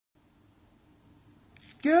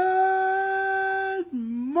Good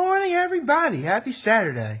morning, everybody. Happy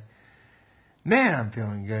Saturday. Man, I'm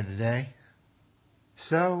feeling good today.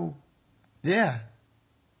 So, yeah.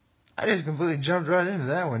 I just completely jumped right into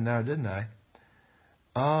that one now, didn't I?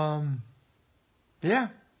 Yeah.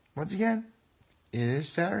 Once again, it is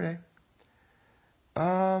Saturday.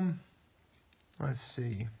 Let's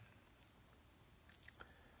see.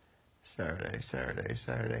 Saturday, Saturday,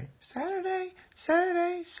 Saturday, Saturday,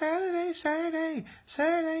 Saturday, Saturday, Saturday,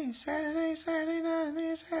 Saturday, Saturday, Saturday night,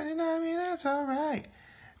 me, Saturday night, me, that's alright.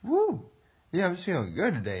 Woo! Yeah, I'm just feeling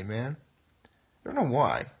good today, man. I don't know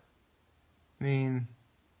why. I mean,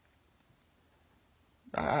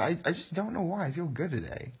 I just don't know why I feel good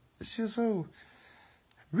today. It feels so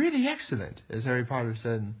really excellent, as Harry Potter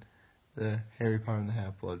said in the Harry Potter and the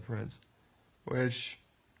Half-Blood Prince. Which,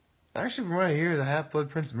 actually, from what I hear, the Half-Blood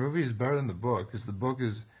Prince movie is better than the book, because the book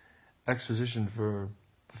is exposition for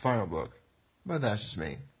the final book. But that's just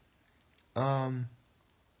me. Let's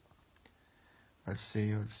see.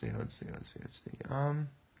 You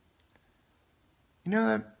know,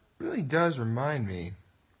 that really does remind me.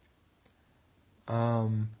 I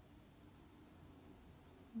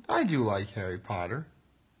do like Harry Potter.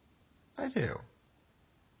 I do.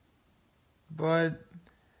 But,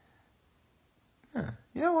 you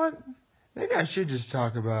know what? Maybe I should just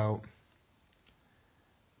talk about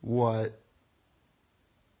what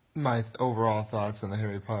my overall thoughts on the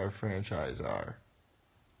Harry Potter franchise are.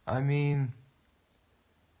 I mean,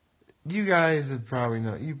 you guys have probably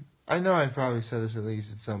I know I've probably said this at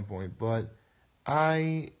least at some point, but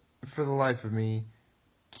I, for the life of me,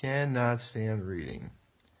 cannot stand reading.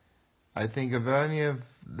 I think of any of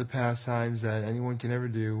the pastimes that anyone can ever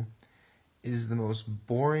do, it is the most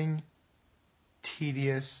boring,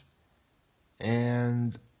 tedious,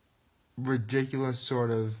 and ridiculous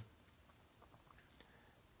sort of,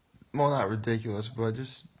 well, not ridiculous, but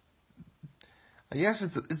just, I guess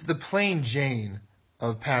it's the plain Jane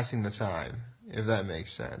of passing the time, if that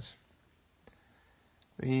makes sense.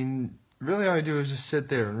 I mean, really all I do is just sit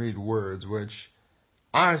there and read words, which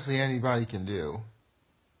honestly anybody can do.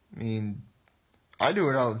 I mean, I do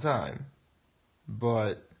it all the time,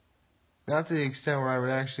 but not to the extent where I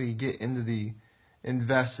would actually get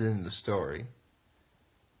invested in the story.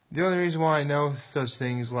 The only reason why I know such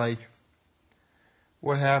things like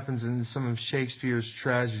what happens in some of Shakespeare's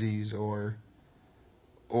tragedies, or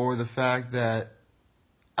the fact that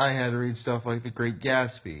I had to read stuff like The Great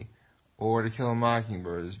Gatsby or To Kill a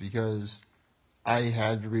Mockingbird, is because I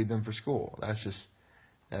had to read them for school. That's just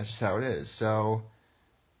how it is. So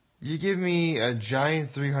you give me a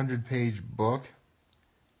giant 300-page book,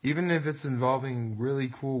 even if it's involving really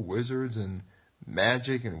cool wizards and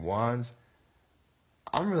magic and wands,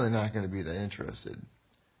 I'm really not going to be that interested.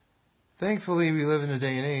 Thankfully, we live in a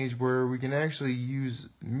day and age where we can actually use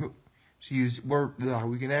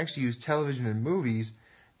television and movies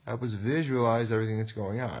to help us visualize everything that's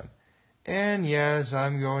going on. And yes,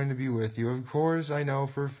 I'm going to be with you. Of course, I know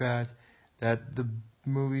for a fact that the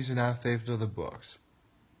movies are not faithful to the books.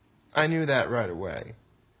 I knew that right away.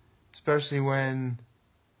 Especially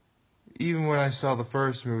even when I saw the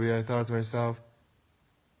first movie, I thought to myself,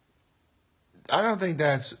 I don't think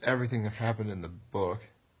that's everything that happened in the book.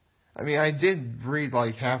 I mean, I did read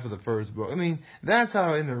like half of the first book. I mean, that's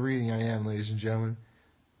how into reading I am, ladies and gentlemen.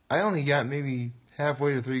 I only got maybe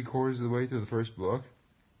halfway to 3/4 of the way through the first book.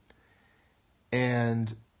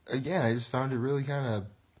 And again, I just found it really kind of,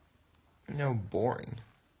 boring.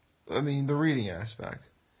 I mean, the reading aspect.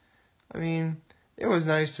 I mean, it was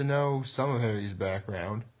nice to know some of Harry's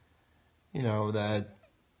background. That,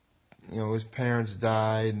 his parents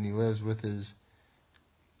died and he lives with his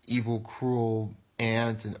evil, cruel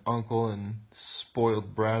aunt and uncle and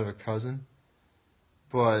spoiled brat of a cousin.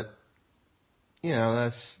 But,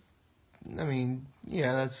 that's nice.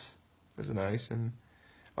 And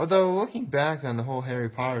although looking back on the whole Harry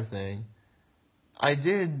Potter thing,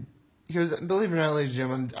 because believe it or not, ladies and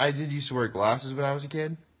gentlemen, I did used to wear glasses when I was a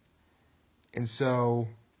kid. And so,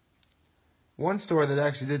 one story that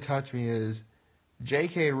actually did touch me is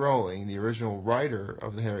J.K. Rowling, the original writer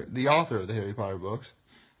of the author of the Harry Potter books.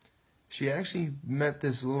 She actually met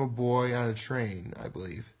this little boy on a train, I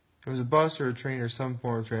believe. It was a bus or a train or some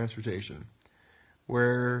form of transportation,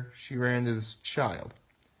 where she ran into this child.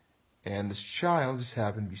 And this child just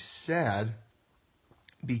happened to be sad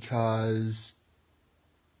because,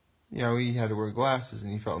 he had to wear glasses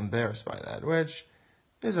and he felt embarrassed by that, which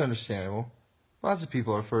is understandable. Lots of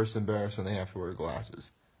people are first embarrassed when they have to wear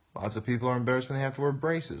glasses. Lots of people are embarrassed when they have to wear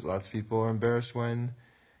braces. Lots of people are embarrassed when,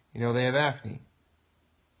 they have acne.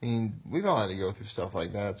 I mean, we've all had to go through stuff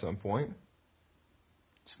like that at some point.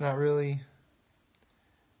 It's not really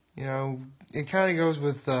You know, it kind of goes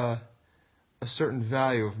with a certain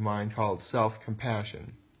value of mine called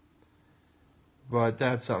self-compassion. But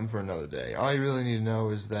that's something for another day. All you really need to know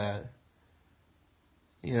is that,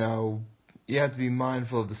 you know, you have to be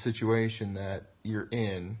mindful of the situation that you're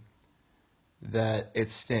in, that it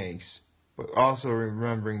stinks, but also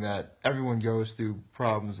remembering that everyone goes through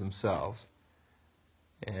problems themselves.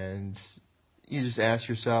 And you just ask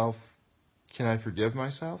yourself, can I forgive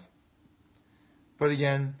myself? But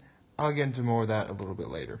again, I'll get into more of that a little bit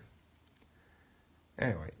later.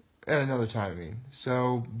 Anyway, at another time, I mean.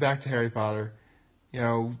 So, back to Harry Potter. You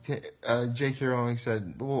know, J.K. Rowling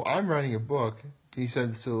said, well, I'm writing a book, he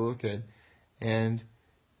said to the little kid, and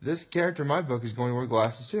this character in my book is going to wear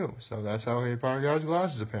glasses too. So that's how Harry Potter got his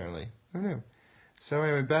glasses, apparently. Who knew? So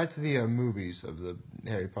anyway, back to the movies of the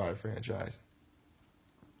Harry Potter franchise.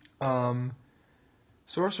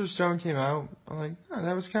 Sorcerer's Stone came out. I'm like, oh,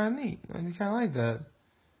 that was kind of neat. I kind of like that.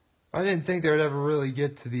 I didn't think they would ever really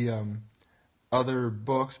get to the other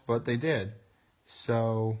books, but they did.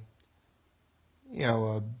 So, you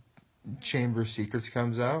know, Chamber of Secrets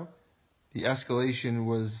comes out. The escalation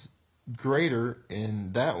was greater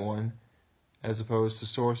in that one as opposed to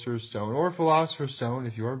Sorcerer's Stone or Philosopher's Stone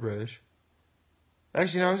if you are British.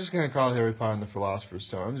 Actually, no, I'm just going to call it Harry Potter and the Philosopher's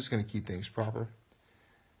Stone. I'm just going to keep things proper.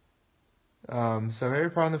 So Harry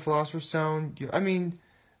Potter and the Philosopher's Stone, I mean,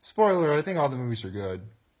 spoiler, I think all the movies are good.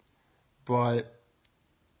 But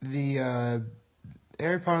the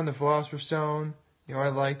Harry Potter and the Philosopher's Stone, you know, I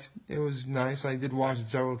liked. It was nice. I did watch it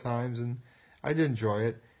several times, and I did enjoy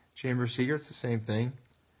it. Chamber of Secrets, the same thing.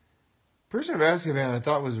 Prisoner of Azkaban, I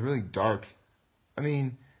thought was really dark. I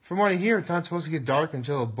mean, from what I hear, it's not supposed to get dark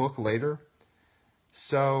until a book later.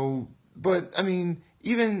 So, but, I mean,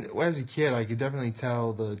 even as a kid, I could definitely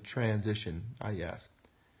tell the transition, I guess.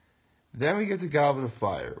 Then we get to Goblet of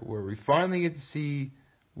Fire, where we finally get to see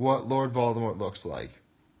what Lord Voldemort looks like.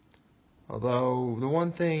 Although, the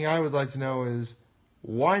one thing I would like to know is,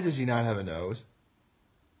 why does he not have a nose?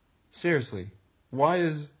 Seriously, why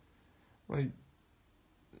does, like,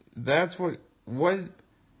 that's what,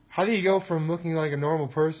 how do you go from looking like a normal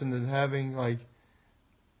person to having, like,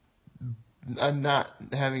 not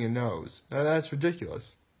having a nose? Now, that's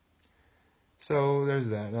ridiculous. So, there's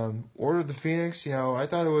that. Order of the Phoenix, you know, I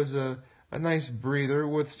thought it was a nice breather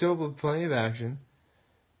with still plenty of action.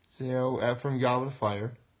 So, you know, from Goblet of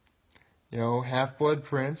Fire. You know, Half-Blood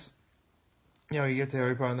Prince. You know, you get to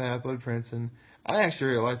Harry Potter and the Half-Blood Prince, and I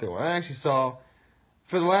actually really liked that one. I actually saw,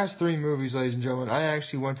 for the last 3 movies, ladies and gentlemen, I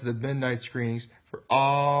actually went to the midnight screenings for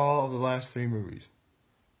all of the last 3 movies.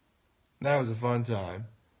 That was a fun time.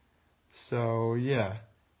 So, yeah.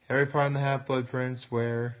 Harry Potter and the Half-Blood Prince,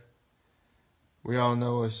 where we all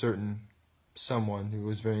know a certain someone who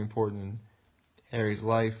was very important in Harry's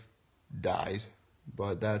life dies.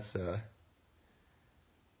 But that's,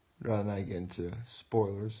 rather than I get into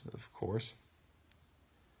spoilers, of course.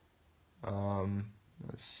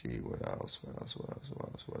 Let's see, what else?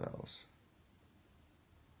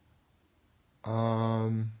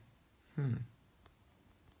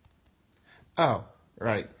 Oh,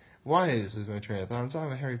 right. Why is this my train of thought? I'm talking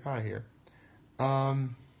about Harry Potter here.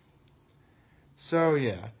 So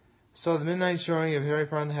yeah. So the midnight showing of Harry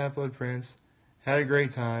Potter and the Half-Blood Prince, had a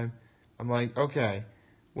great time. I'm like, okay,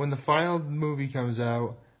 when the final movie comes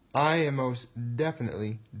out, I am most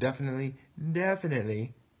definitely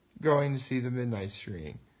going to see the midnight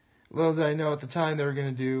screening. Little did I know at the time they were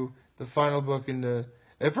going to do the final book into...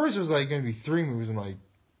 At first it was like going to be 3 movies. I'm like,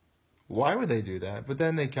 why would they do that? But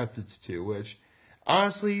then they kept it to 2, which,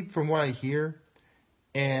 honestly, from what I hear,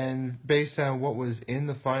 and based on what was in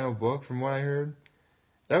the final book, from what I heard,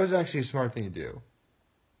 that was actually a smart thing to do.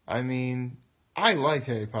 I mean, I liked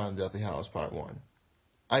Harry Potter and the Deathly Hallows Part 1.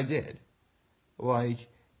 I did. Like,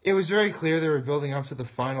 it was very clear they were building up to the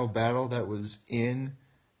final battle that was in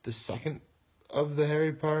the second of the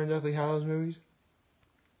Harry Potter and Deathly Hallows movies.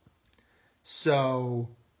 So,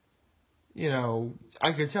 you know,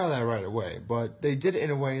 I could tell that right away. But they did it in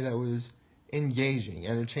a way that was engaging,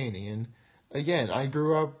 entertaining. And, again,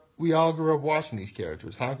 we all grew up watching these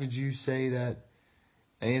characters. How could you say that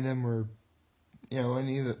any of them were, you know,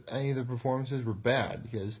 any of the performances were bad?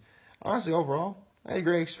 Because, honestly, overall, I had a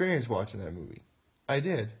great experience watching that movie. I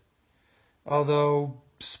did. Although,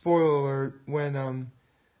 spoiler alert, when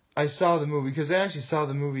I saw the movie, because I actually saw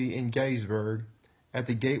the movie in Gettysburg at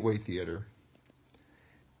the Gateway Theater.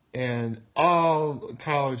 And all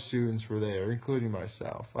college students were there, including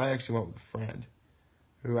myself. I actually went with a friend,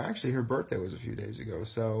 who actually her birthday was a few days ago.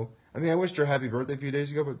 So, I mean, I wished her a happy birthday a few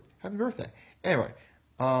days ago, but happy birthday. Anyway,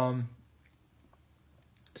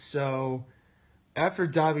 so after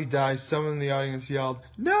Dobby dies, someone in the audience yelled,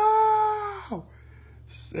 "No!"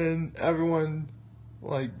 And everyone,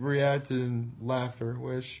 like, reacted in laughter,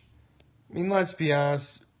 which, I mean, let's be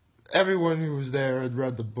honest, everyone who was there had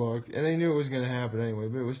read the book, and they knew it was going to happen anyway,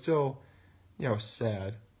 but it was still,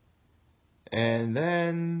 sad. And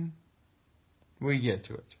then we get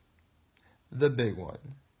to it. The big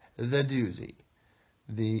one. The doozy.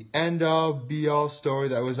 The end-all, be-all story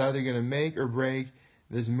that was either going to make or break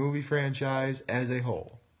this movie franchise as a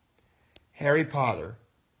whole. Harry Potter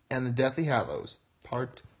and the Deathly Hallows,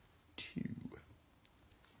 Part 2.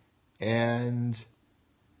 And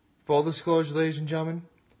full disclosure, ladies and gentlemen,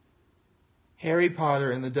 Harry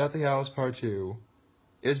Potter and the Deathly Hallows Part 2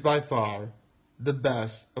 is by far the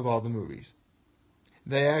best of all the movies.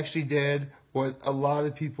 They actually did what a lot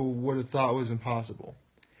of people would have thought was impossible.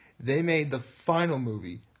 They made the final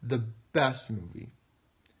movie the best movie.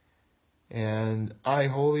 And I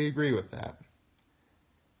wholly agree with that.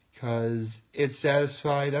 Because it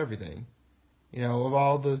satisfied everything. Of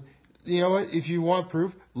all the... You know what? If you want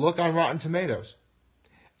proof, look on Rotten Tomatoes.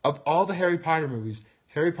 Of all the Harry Potter movies,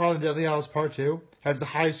 Harry Potter and the Deathly Hallows Part 2 has the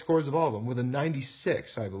highest scores of all of them, with a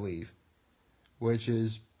 96, I believe. Which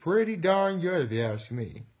is pretty darn good, if you ask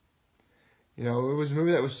me. It was a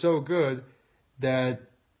movie that was so good that...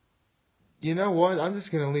 You know what? I'm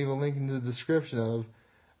just going to leave a link in the description of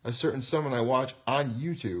a certain someone I watch on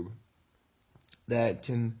YouTube that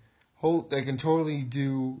can totally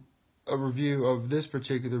do a review of this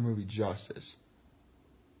particular movie justice.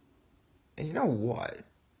 And you know what?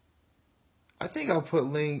 I think I'll put a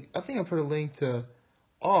link to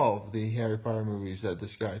all of the Harry Potter movies that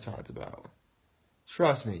this guy talked about.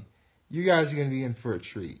 Trust me, you guys are going to be in for a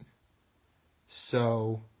treat.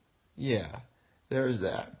 So, yeah, there's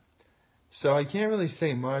that. So I can't really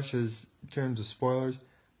say much in terms of spoilers,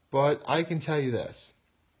 but I can tell you this.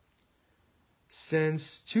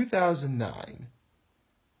 Since 2009,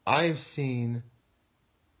 I have seen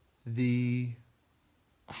the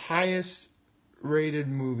highest rated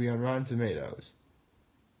movie on Rotten Tomatoes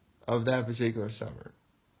of that particular summer.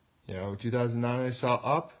 2009 I saw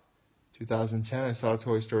Up, 2010 I saw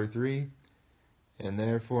Toy Story 3, and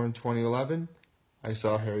therefore in 2011 I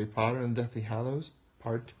saw Harry Potter and the Deathly Hallows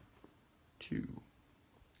Part 2.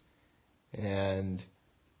 And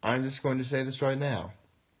I'm just going to say this right now.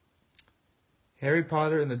 Harry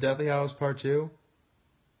Potter and the Deathly Hallows Part 2,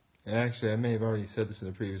 and actually I may have already said this in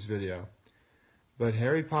a previous video, but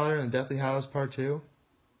Harry Potter and the Deathly Hallows Part 2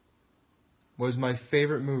 was my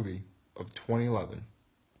favorite movie of 2011.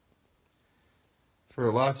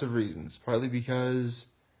 For lots of reasons. Partly because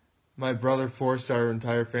my brother forced our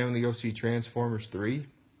entire family to go see Transformers 3,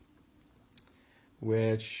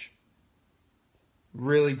 which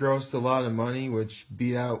really grossed a lot of money, which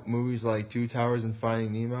beat out movies like Two Towers and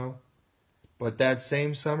Finding Nemo. But that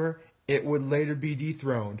same summer, it would later be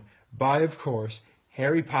dethroned by, of course,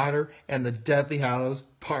 Harry Potter and the Deathly Hallows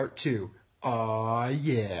Part 2. Aw,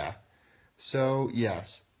 yeah. So,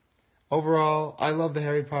 yes. Overall, I love the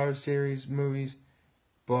Harry Potter series movies,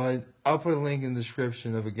 but I'll put a link in the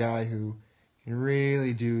description of a guy who can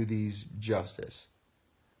really do these justice.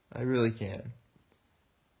 I really can.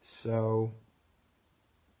 So,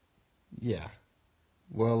 yeah.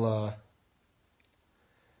 Well,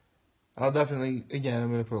 I'll definitely, again,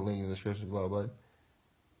 I'm going to put a link in the description below, but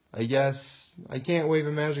I guess I can't wave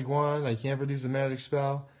a magic wand, I can't produce a magic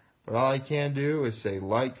spell, but all I can do is say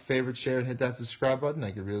like, favorite, share, and hit that subscribe button.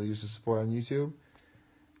 I could really use the support on YouTube.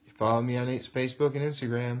 You follow me on Facebook and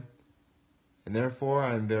Instagram, and therefore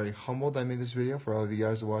I'm very humbled I made this video for all of you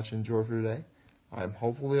guys to watch and enjoy for today. I'm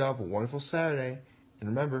hopefully off a wonderful Saturday, and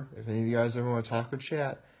remember, if any of you guys ever want to talk or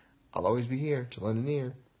chat, I'll always be here to lend an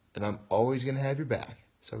ear, and I'm always going to have your back.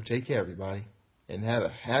 So take care, everybody, and have a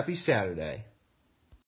happy Saturday.